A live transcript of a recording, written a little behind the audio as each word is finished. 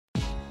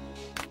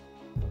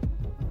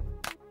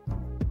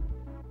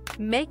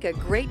Make a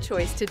great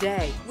choice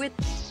today with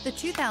the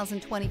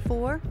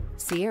 2024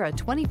 Sierra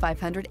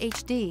 2500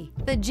 HD.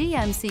 The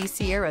GMC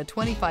Sierra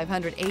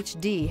 2500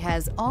 HD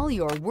has all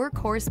your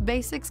workhorse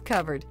basics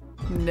covered.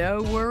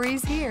 No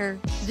worries here.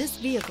 This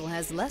vehicle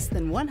has less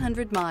than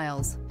 100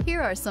 miles.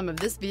 Here are some of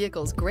this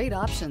vehicle's great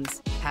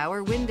options: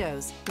 power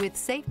windows with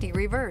safety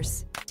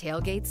reverse,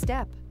 tailgate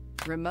step,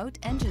 remote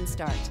engine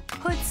start,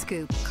 hood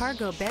scoop,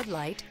 cargo bed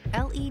light,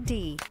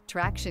 LED,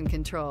 traction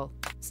control,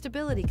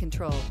 stability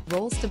control,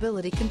 roll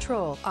stability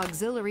control,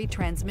 auxiliary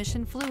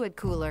transmission fluid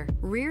cooler,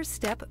 rear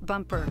step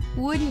bumper.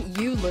 Wouldn't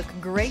you look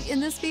great in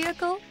this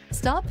vehicle?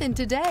 Stop in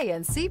today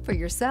and see for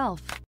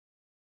yourself.